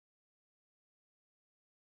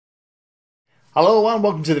Hello and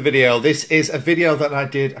welcome to the video. This is a video that I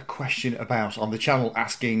did a question about on the channel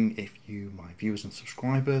asking if you, my viewers and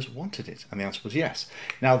subscribers, wanted it, and the answer was yes.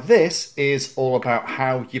 Now this is all about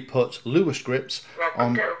how you put Lua scripts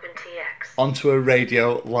onto a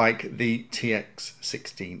radio like the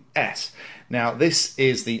TX16s. Now this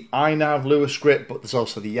is the iNav Lua script, but there's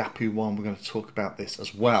also the Yaapu one. We're going to talk about this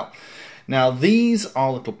as well. Now these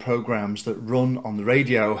are little programs that run on the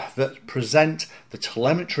radio that present the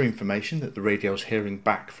telemetry information that the radio is hearing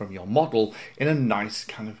back from your model in a nice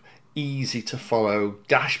kind of easy to follow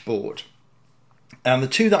dashboard. And the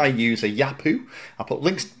two that I use are Yaapu. I'll put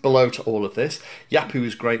links below to all of this. Yaapu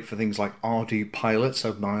is great for things like Ardu Pilot,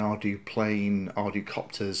 so my Ardu plane, Ardu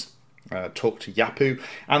copters talk to Yaapu,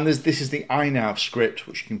 and this is the iNav script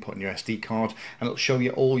which you can put in your SD card and it'll show you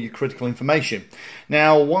all your critical information.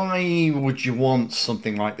 Now why would you want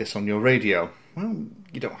something like this on your radio? Well,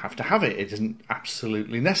 you don't have to have it, it isn't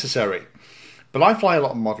absolutely necessary. But I fly a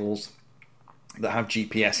lot of models that have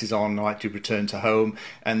GPSs on. I like to return to home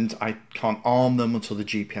and I can't arm them until the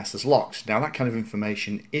GPS is locked. Now that kind of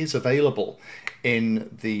information is available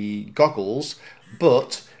in the goggles,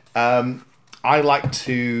 but I like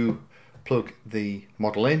to plug the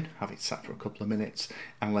model in, have it sat for a couple of minutes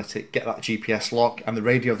and let it get that GPS lock, and the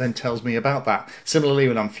radio then tells me about that. Similarly,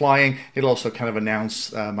 when I'm flying, it'll also kind of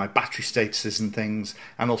announce my battery statuses and things,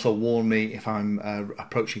 and also warn me if I'm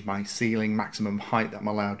approaching my ceiling maximum height that I'm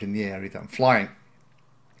allowed in the area that I'm flying.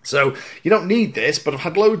 So you don't need this, but I've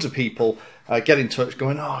had loads of people get in touch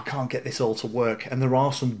going, oh, I can't get this all to work, and there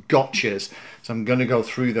are some gotchas, so I'm going to go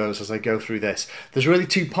through those as I go through this. There's really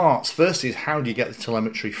two parts. First is how do you get the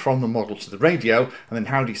telemetry from the model to the radio, and then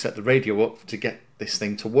how do you set the radio up to get this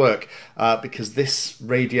thing to work, because this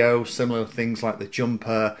radio, similar to things like the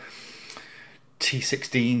Jumper,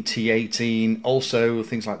 T16, T18, also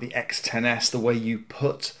things like the X10s, the way you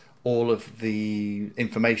put all of the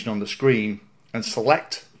information on the screen and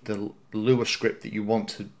select the Lua script that you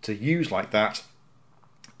want to use like that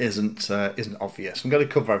isn't obvious. I'm going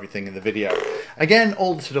to cover everything in the video. Again,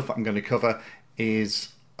 all the stuff that I'm going to cover is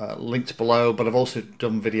linked below, but I've also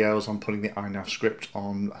done videos on putting the iNav script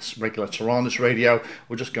on a regular Taranis radio.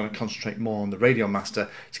 We're just going to concentrate more on the RadioMaster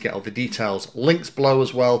to get all the details. Links below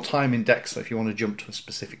as well, time index, so if you want to jump to a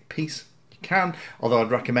specific piece, you can. Although I'd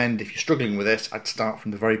recommend, if you're struggling with this, I'd start from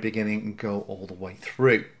the very beginning and go all the way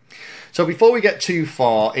through. So before we get too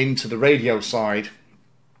far into the radio side,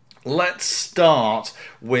 let's start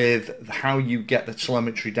with how you get the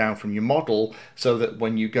telemetry down from your model so that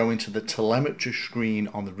when you go into the telemetry screen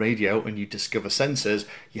on the radio and you discover sensors,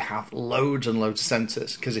 you have loads and loads of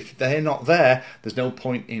sensors. Because if they're not there, there's no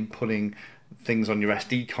point in putting things on your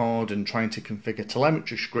SD card and trying to configure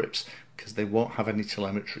telemetry scripts, because they won't have any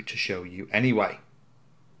telemetry to show you anyway.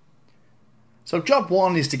 So job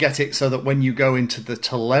one is to get it so that when you go into the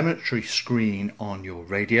telemetry screen on your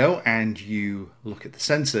radio and you look at the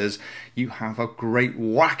sensors, you have a great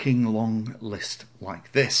whacking long list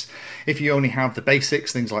like this. If you only have the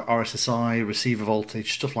basics, things like RSSI, receiver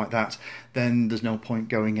voltage, stuff like that, then there's no point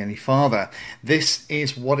going any farther. This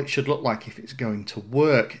is what it should look like if it's going to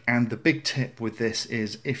work, and the big tip with this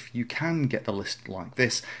is if you can get the list like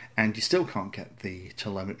this and you still can't get the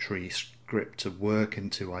telemetry script to work and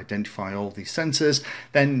to identify all these sensors,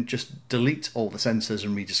 then just delete all the sensors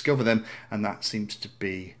and rediscover them, and that seems to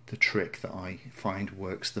be the trick that I find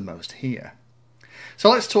works the most here. So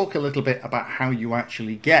let's talk a little bit about how you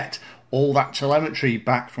actually get all that telemetry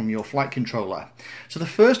back from your flight controller. So the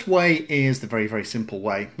first way is the very, very simple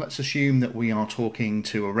way. Let's assume that we are talking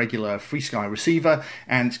to a regular FreeSky receiver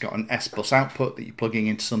and it's got an S-bus output that you're plugging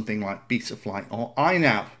into something like Betaflight or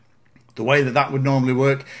iNav. The way that that would normally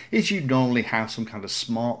work is you'd normally have some kind of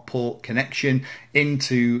smart port connection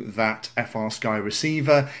into that FrSky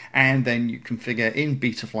receiver, and then you configure in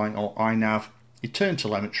Betaflight or iNav, you turn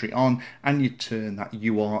telemetry on and you turn that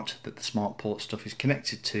UART that the smart port stuff is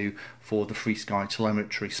connected to for the FreeSky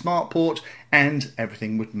telemetry smart port, and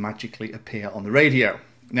everything would magically appear on the radio.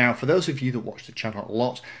 Now, for those of you that watch the channel a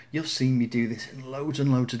lot, you'll see me do this in loads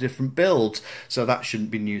and loads of different builds, so that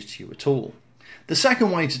shouldn't be news to you at all. The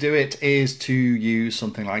second way to do it is to use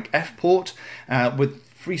something like FPort. With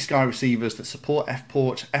FreeSky receivers that support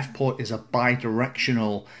FPort, FPort is a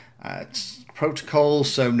bidirectional protocol,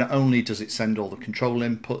 so not only does it send all the control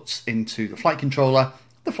inputs into the flight controller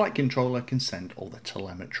can send all the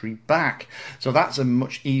telemetry back. So that's a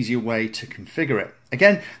much easier way to configure it.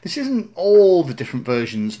 Again, this isn't all the different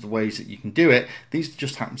versions of the ways that you can do it. These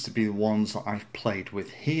just happens to be the ones that I've played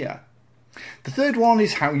with here. The third one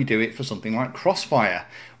is how you do it for something like Crossfire.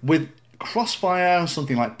 With Crossfire,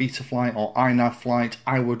 something like Betaflight or iNav Flight,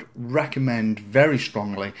 I would recommend very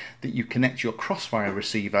strongly that you connect your Crossfire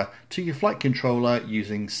receiver to your flight controller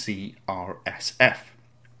using CRSF.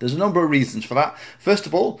 There's a number of reasons for that. First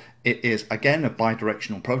of all, it is again a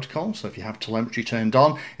bidirectional protocol, so if you have telemetry turned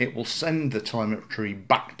on, it will send the telemetry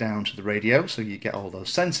back down to the radio, so you get all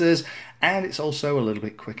those sensors, and it's also a little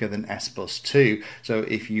bit quicker than S-Bus 2. So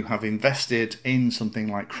if you have invested in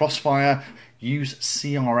something like Crossfire, use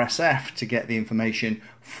CRSF to get the information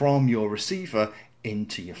from your receiver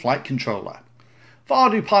into your flight controller. For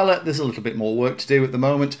RadioPilot, there's a little bit more work to do at the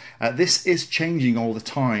moment. This is changing all the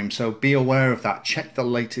time, so be aware of that. Check the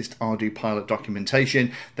latest RadioPilot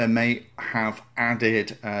documentation. They may have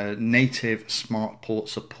added native smart port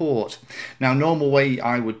support. Now, normal way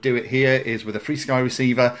I would do it here is with a FreeSky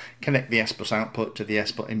receiver, connect the S-Bus output to the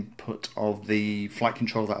S-Bus input of the flight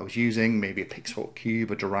controller that I was using, maybe a Pixel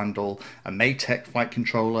Cube, a Durandal, a Maytech flight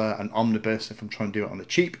controller, an Omnibus if I'm trying to do it on the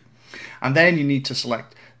cheap. And then you need to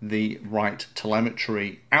select the right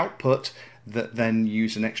telemetry output that then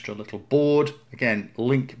use an extra little board. Again,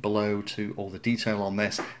 link below to all the detail on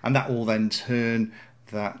this, and that will then turn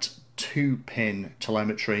that 2-pin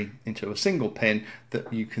telemetry into a single pin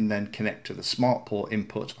that you can then connect to the smart port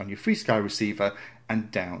input on your FreeSky receiver, and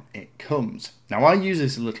down it comes. Now, I use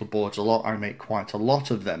these little boards a lot. I make quite a lot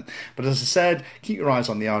of them. But as I said, keep your eyes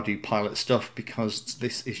on the RadioPilot stuff because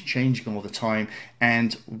this is changing all the time,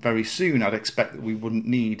 and very soon I'd expect that we wouldn't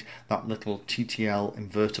need that little TTL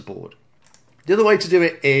inverter board. The other way to do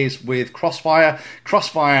it is with Crossfire.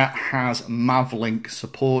 Crossfire has Mavlink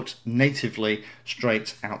support natively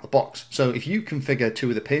straight out the box. So if you configure 2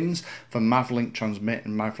 of the pins for Mavlink transmit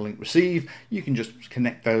and Mavlink receive, you can just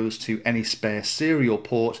connect those to any spare serial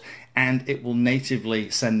port and it will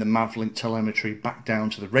natively send the Mavlink telemetry back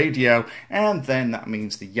down to the radio, and then that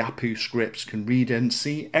means the Yaapu scripts can read and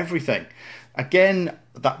see everything. Again,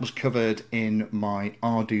 that was covered in my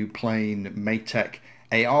RadioPlane Maytech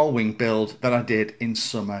AR wing build that I did in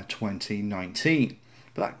summer 2019.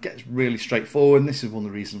 But that gets really straightforward, and this is one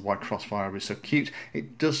of the reasons why Crossfire is so cute.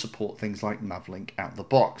 It does support things like Mavlink out the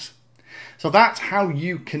box. So that's how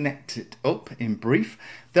you connect it up in brief.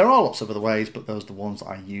 There are lots of other ways, but those are the ones that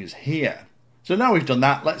I use here. So now we've done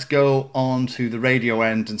that, let's go on to the radio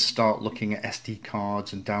end and start looking at SD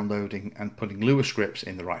cards and downloading and putting Lua scripts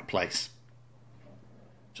in the right place.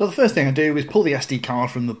 So the first thing I do is pull the SD card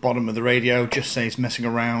from the bottom of the radio, just saves messing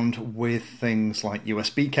around with things like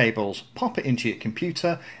USB cables. Pop it into your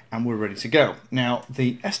computer and we're ready to go. Now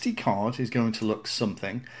the SD card is going to look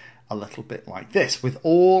something a little bit like this, with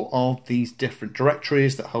all of these different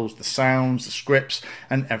directories that holds the sounds, the scripts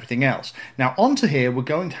and everything else. Now onto here we're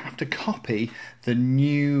going to have to copy the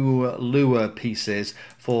new Lua pieces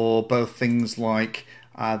for both things like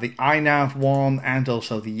the iNav one and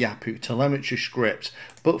also the Yaapu telemetry script.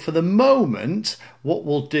 But for the moment, what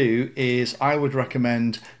we'll do is I would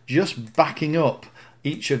recommend just backing up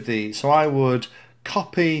each of these. So I would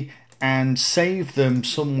copy and save them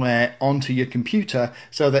somewhere onto your computer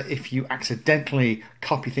so that if you accidentally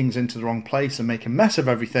copy things into the wrong place and make a mess of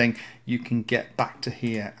everything, you can get back to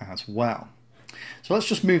here as well. So let's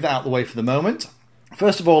just move that out of the way for the moment.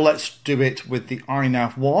 First of all, let's do it with the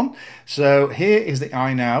iNav one. So here is the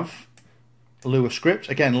iNav Lua script.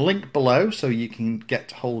 Again, link below so you can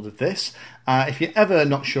get hold of this. If you're ever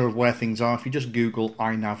not sure of where things are, if you just Google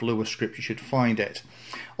iNav Lua script, you should find it.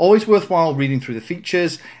 Always worthwhile reading through the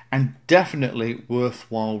features, and definitely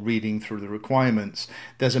worthwhile reading through the requirements.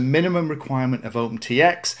 There's a minimum requirement of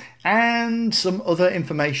OpenTX and some other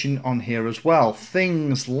information on here as well.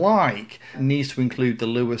 Things like it needs to include the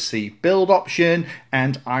Lua C build option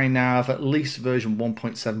and iNav at least version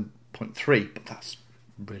 1.7.3, but that's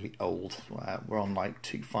really old. We're on like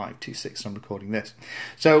 2.5, 2.6 I'm recording this.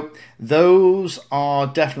 So those are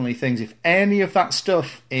definitely things. If any of that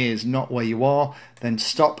stuff is not where you are, then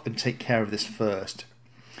stop and take care of this first.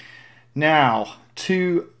 Now,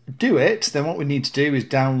 to do it, then what we need to do is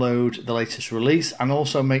download the latest release and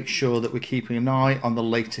also make sure that we're keeping an eye on the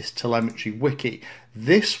latest telemetry wiki.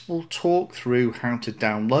 This will talk through how to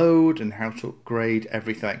download and how to upgrade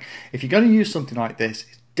everything. If you're going to use something like this,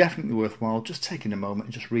 it's definitely worthwhile just taking a moment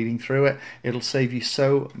and just reading through it. It'll save you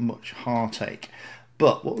so much heartache.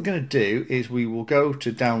 But what we're going to do is we will go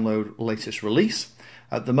to download latest release.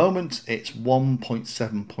 At the moment it's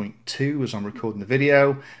 1.7.2 as I'm recording the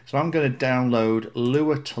video, so I'm going to download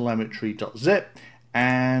luatelemetry.zip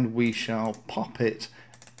and we shall pop it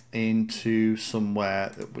into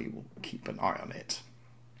somewhere that we will keep an eye on it.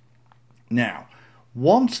 Now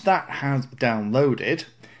once that has downloaded,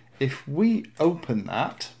 if we open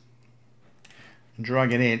that and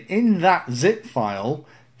drag it in that zip file,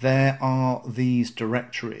 there are these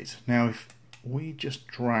directories. Now if we just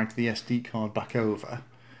drag the SD card back over,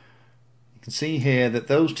 you can see here that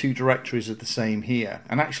those two directories are the same here,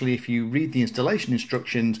 and actually if you read the installation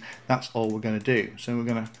instructions, that's all we're going to do. So we're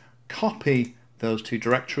going to copy those two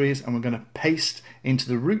directories and we're going to paste into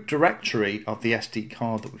the root directory of the SD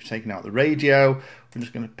card that we've taken out of the radio. We're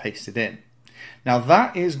just going to paste it in. Now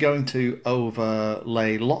that is going to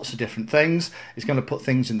overlay lots of different things. It's going to put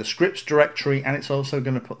things in the scripts directory, and it's also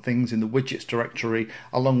going to put things in the widgets directory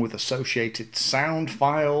along with associated sound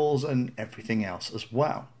files and everything else as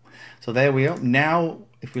well. So there we are. Now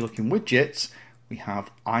if we look in widgets, we have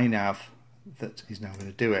iNav that is now going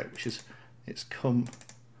to do it, which is, it's come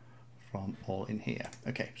from all in here.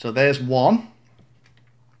 Okay, so there's one.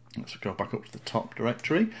 Let's go back up to the top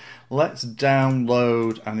directory. Let's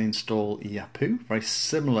download and install Yaapu. Very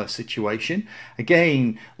similar situation.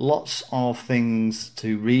 Again, lots of things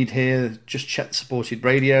to read here. Just check the supported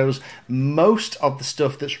radios. Most of the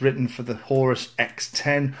stuff that's written for the Horus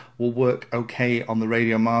X10 will work okay on the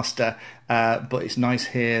RadioMaster, but it's nice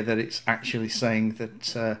here that it's actually saying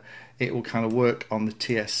that it will kind of work on the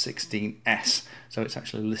TX16s. So it's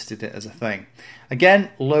actually listed it as a thing. Again,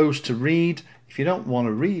 loads to read. If you don't want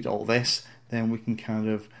to read all this, then we can kind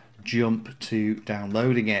of jump to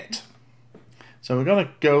downloading it. So we're going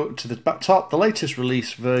to go to the top. The latest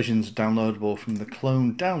release versions are downloadable from the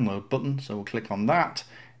clone download button. So we'll click on that.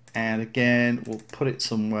 And again, we'll put it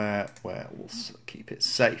somewhere where we'll keep it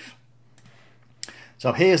safe.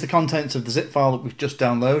 So here's the contents of the zip file that we've just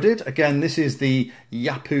downloaded. Again, this is the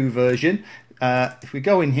Yaapu version. If we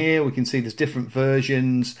go in here, we can see there's different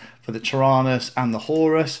versions for the Tyrannus and the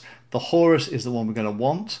Horus. The Horus is the one we're going to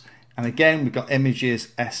want. And again, we've got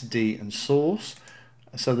images, SD and source.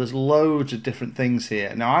 So there's loads of different things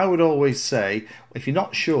here. Now I would always say, if you're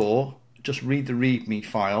not sure, just read the README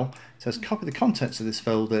file. It says copy the contents of this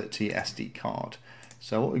folder to your SD card.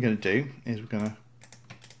 So what we're going to do is we're going to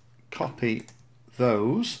copy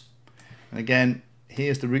those. And again,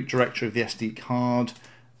 here's the root directory of the SD card.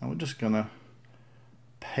 And we're just going to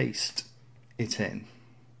paste it in.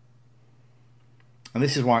 And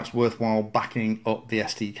this is why it's worthwhile backing up the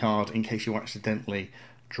SD card in case you accidentally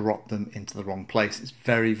drop them into the wrong place. It's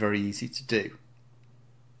very, very easy to do.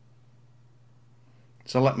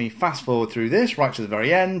 So let me fast forward through this right to the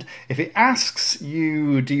very end. If it asks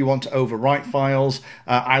you, do you want to overwrite files?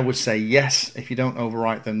 I would say yes. If you don't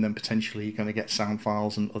overwrite them, then potentially you're going to get sound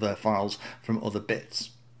files and other files from other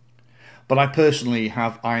bits. But I personally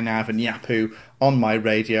have iNav and Yaapu on my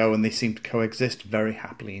radio, and they seem to coexist very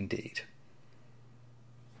happily indeed.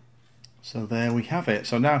 So there we have it.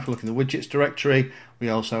 So now if we look in the widgets directory, we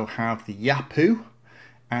also have the Yaapu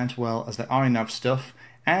as well as the iNav stuff,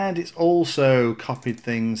 and it's also copied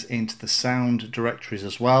things into the sound directories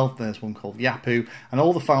as well. There's one called Yaapu, and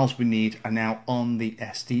all the files we need are now on the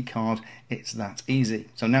SD card. It's that easy.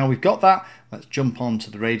 So now we've got that, let's jump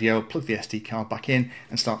onto the radio, plug the SD card back in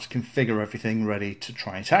and start to configure everything ready to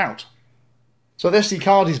try it out. So the SD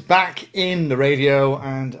card is back in the radio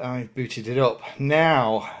and I've booted it up.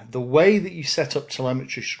 Now, the way that you set up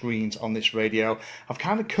telemetry screens on this radio, I've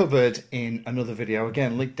kind of covered in another video,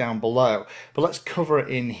 again, link down below. But let's cover it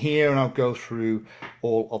in here and I'll go through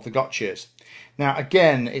all of the gotchas. Now,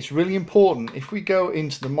 again, it's really important, if we go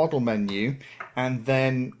into the model menu and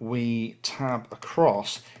then we tab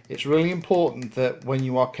across, it's really important that when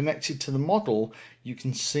you are connected to the model, you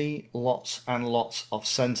can see lots and lots of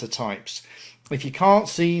sensor types. If you can't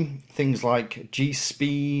see things like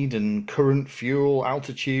G-speed and current, fuel,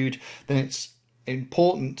 altitude, then it's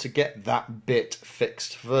important to get that bit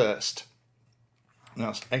fixed first. Now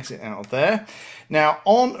let's exit out of there. Now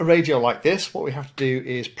on a radio like this, what we have to do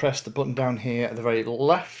is press the button down here at the very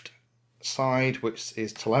left side, which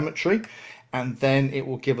is telemetry, and then it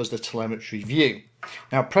will give us the telemetry view.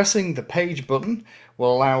 Now pressing the page button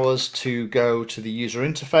will allow us to go to the user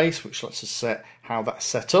interface, which lets us set how that's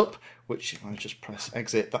set up, which if I just press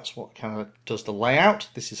exit, that's what kind of does the layout.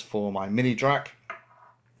 This is for my mini DRAC.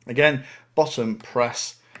 Again, bottom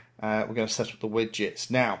press, we're going to set up the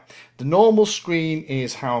widgets. Now, the normal screen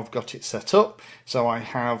is how I've got it set up. So I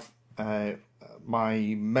have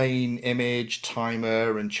my main image,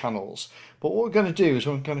 timer and channels. But what we're going to do is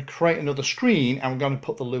we're going to create another screen and we're going to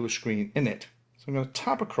put the Lua screen in it. So I'm going to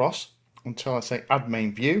tab across until I say add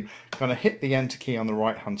main view. I'm going to hit the enter key on the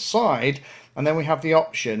right hand side, and then we have the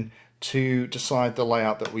option to decide the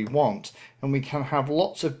layout that we want, and we can have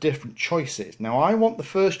lots of different choices. Now I want the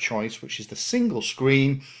first choice, which is the single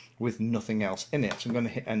screen with nothing else in it, so I'm going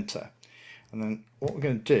to hit enter, and then what we're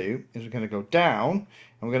going to do is we're going to go down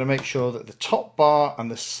and we're going to make sure that the top bar and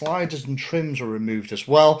the sliders and trims are removed as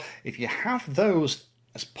well. If you have those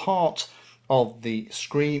as part of the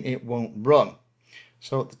screen, it won't run.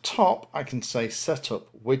 So at the top, I can say set up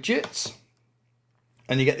widgets,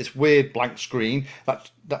 and you get this weird blank screen.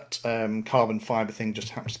 That carbon fiber thing just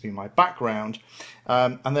happens to be my background.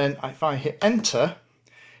 And then if I hit enter,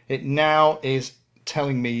 it now is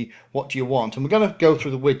telling me what do you want. And we're going to go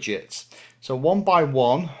through the widgets. So one by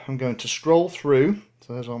one, I'm going to scroll through.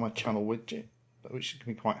 So there's all my channel widget, which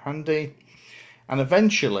can be quite handy. And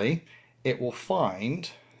eventually, it will find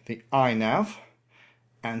the iNav,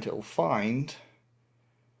 and it will find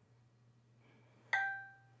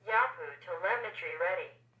Yaapu telemetry ready.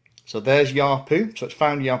 So there's Yaapu. So it's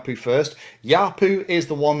found Yaapu first. Yaapu is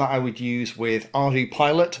the one that I would use with RD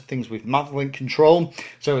Pilot, things with MavLink control.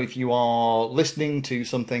 So if you are listening to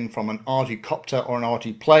something from an RD copter or an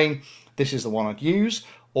RD plane, this is the one I'd use.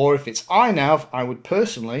 Or if it's iNav, I would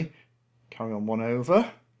personally carry on one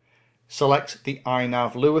over, select the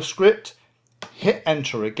iNav LUA script, hit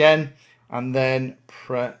enter again, and then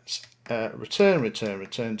press return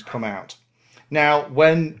to come out. Now,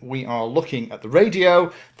 when we are looking at the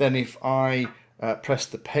radio, then if I press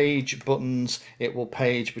the page buttons, it will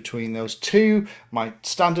page between those two. My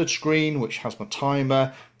standard screen, which has my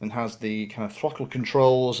timer and has the kind of throttle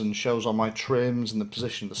controls and shows all my trims and the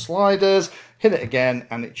position of the sliders, hit it again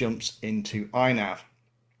and it jumps into iNav.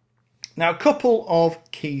 Now, a couple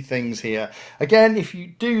of key things here. Again, if you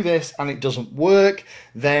do this and it doesn't work,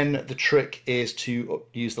 then the trick is to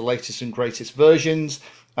use the latest and greatest versions.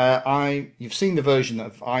 You've seen the version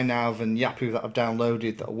of iNav and Yaapu that I've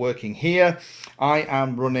downloaded that are working here. I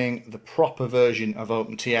am running the proper version of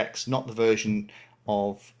OpenTX, not the version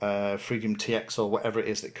of Freedom TX or whatever it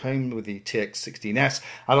is that came with the TX16s.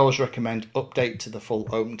 I'd always recommend update to the full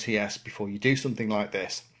OpenTX before you do something like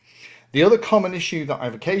this. The other common issue that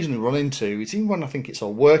I've occasionally run into is even when I think it's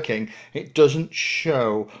all working, it doesn't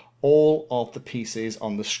show all of the pieces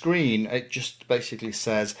on the screen. It just basically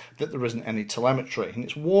says that there isn't any telemetry, and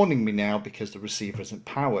it's warning me now because the receiver isn't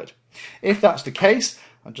powered. If that's the case,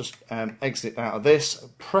 I'll just exit out of this,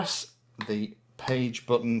 press the page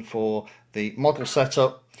button for the model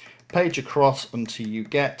setup, page across until you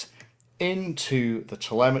get into the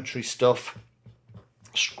telemetry stuff,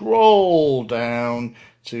 scroll down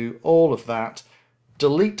to all of that,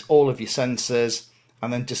 delete all of your sensors,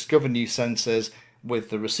 and then discover new sensors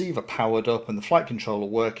with the receiver powered up and the flight controller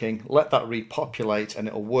working. Let that repopulate and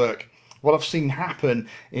it'll work. What I've seen happen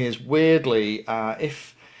is, weirdly,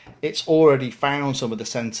 if it's already found some of the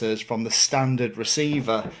sensors from the standard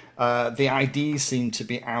receiver, the IDs seem to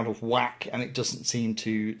be out of whack and it doesn't seem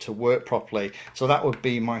to work properly. So that would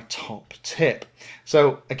be my top tip.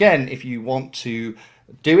 So again, if you want to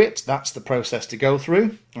do it, that's the process to go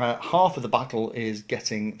through. Half of the battle is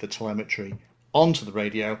getting the telemetry onto the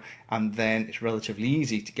radio, and then it's relatively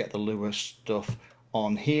easy to get the LUA stuff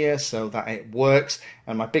on here so that it works.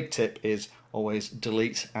 And my big tip is always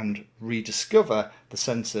delete and rediscover the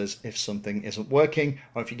sensors if something isn't working,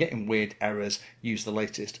 or if you're getting weird errors, use the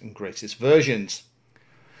latest and greatest versions.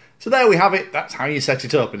 So there we have it. That's how you set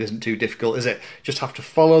it up. It isn't too difficult, is it? Just have to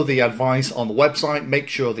follow the advice on the website. Make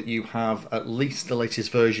sure that you have at least the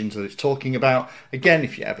latest versions that it's talking about. Again,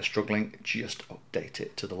 if you're ever struggling, just update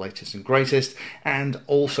it to the latest and greatest. And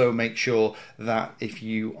also make sure that if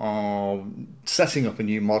you are setting up a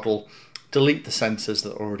new model, delete the sensors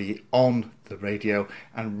that are already on the radio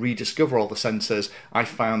and rediscover all the sensors. I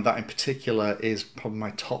found that in particular is probably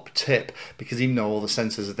my top tip, because even though all the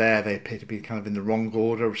sensors are there, they appear to be kind of in the wrong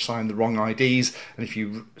order, assigned the wrong IDs, and if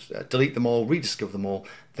you delete them all, rediscover them all,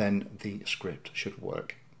 then the script should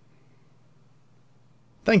work.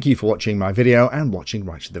 Thank you for watching my video and watching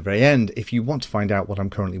right to the very end. If you want to find out what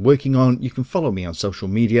I'm currently working on, you can follow me on social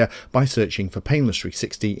media by searching for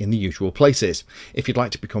Painless360 in the usual places. If you'd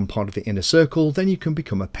like to become part of the inner circle, then you can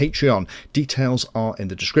become a Patreon. Details are in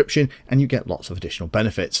the description and you get lots of additional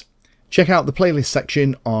benefits. Check out the playlist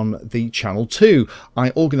section on the channel too. I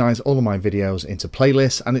organise all of my videos into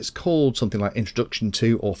playlists, and it's called something like Introduction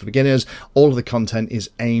to or for Beginners. All of the content is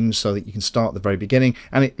aimed so that you can start at the very beginning,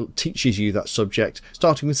 and it teaches you that subject,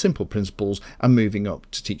 starting with simple principles and moving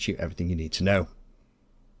up to teach you everything you need to know.